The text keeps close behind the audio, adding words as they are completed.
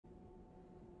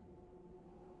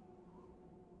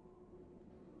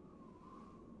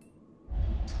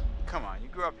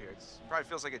grew up here. It probably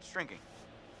feels like it's shrinking.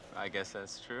 I guess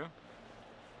that's true.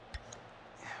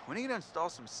 When are you gonna install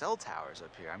some cell towers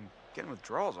up here? I'm getting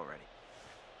withdrawals already.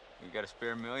 You got a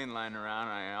spare million lying around,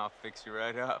 and I'll fix you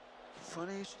right up.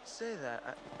 Funny you should say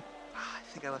that. I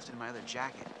think I left it in my other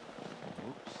jacket.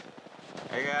 Oops.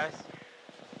 Hey, guys.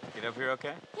 Get up here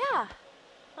okay? Yeah.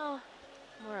 Well,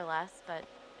 more or less, but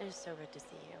it is so good to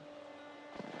see you.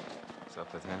 What's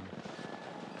up with him?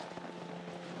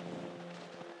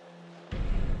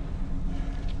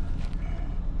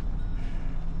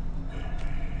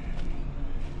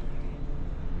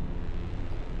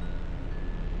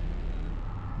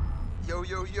 Yo,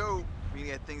 yo, yo. We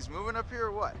gonna get things moving up here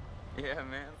or what? Yeah,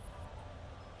 man.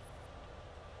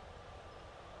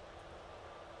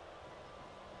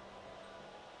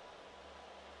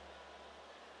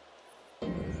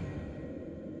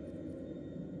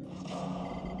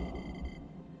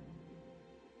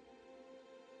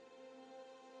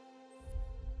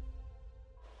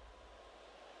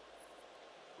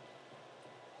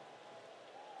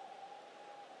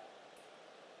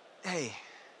 Hey,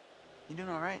 you doing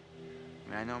all right? I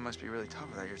mean, I know it must be really tough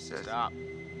without your sis. Stop.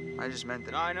 I just meant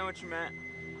that. No, I know what you meant.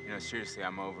 You know, seriously,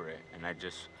 I'm over it. And I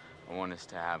want us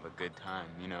to have a good time,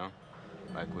 you know?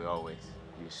 Like we always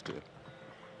used to.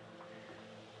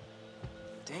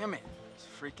 Damn it. This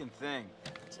freaking thing.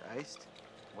 It's iced.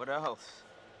 What else?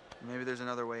 Maybe there's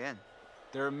another way in.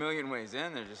 There are a million ways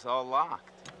in. They're just all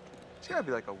locked. There's gotta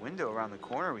be like a window around the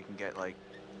corner we can get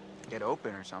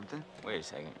open or something. Wait a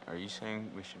second. Are you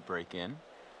saying we should break in?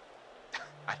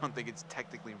 I don't think it's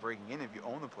technically breaking in if you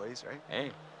own the place, right?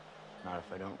 Hey, not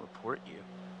if I don't report you.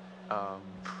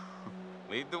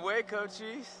 Lead the way,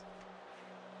 Coachies.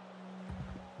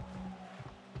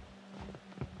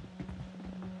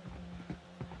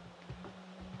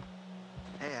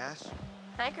 Hey, Ash.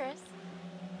 Hi, Chris.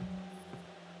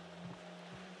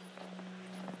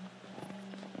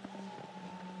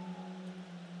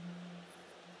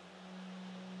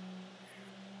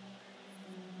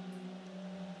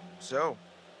 So,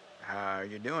 how are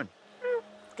you doing?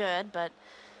 Good, but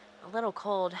a little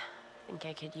cold. I think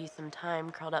I could use some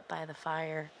time curled up by the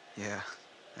fire. Yeah,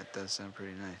 that does sound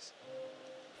pretty nice.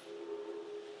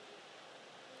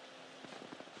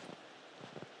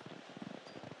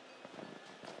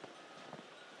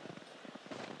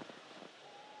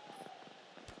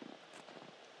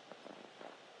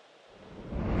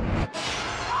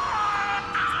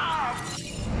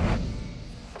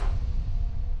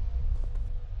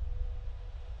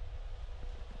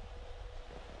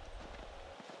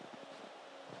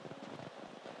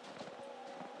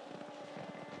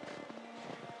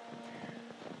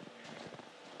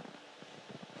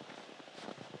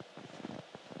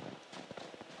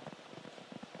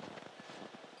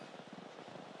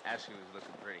 Ashley was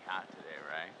looking pretty hot today,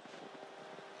 right?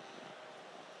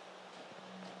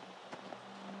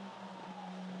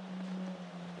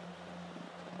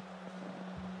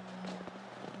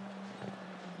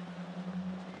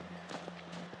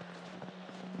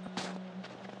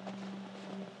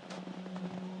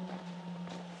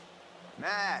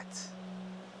 Matt!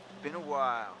 Been a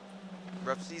while.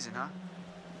 Rough season, huh?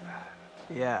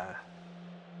 Yeah,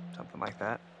 something like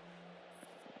that.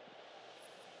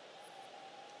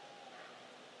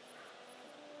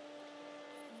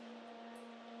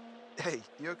 Hey,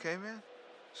 you okay, man?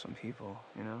 Some people,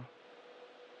 you know?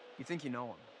 You think you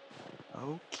know them.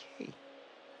 Okay.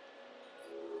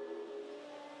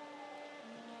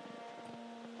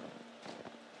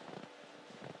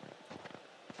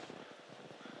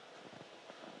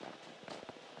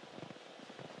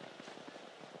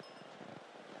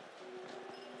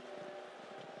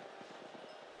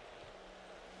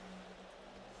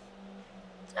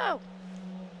 So,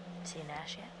 seen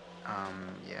Ash yet?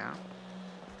 Yeah.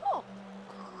 Cool.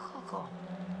 Cool.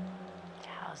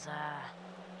 How's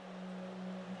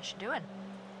she doing?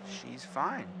 She's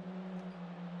fine.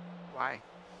 Why?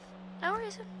 No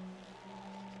reason.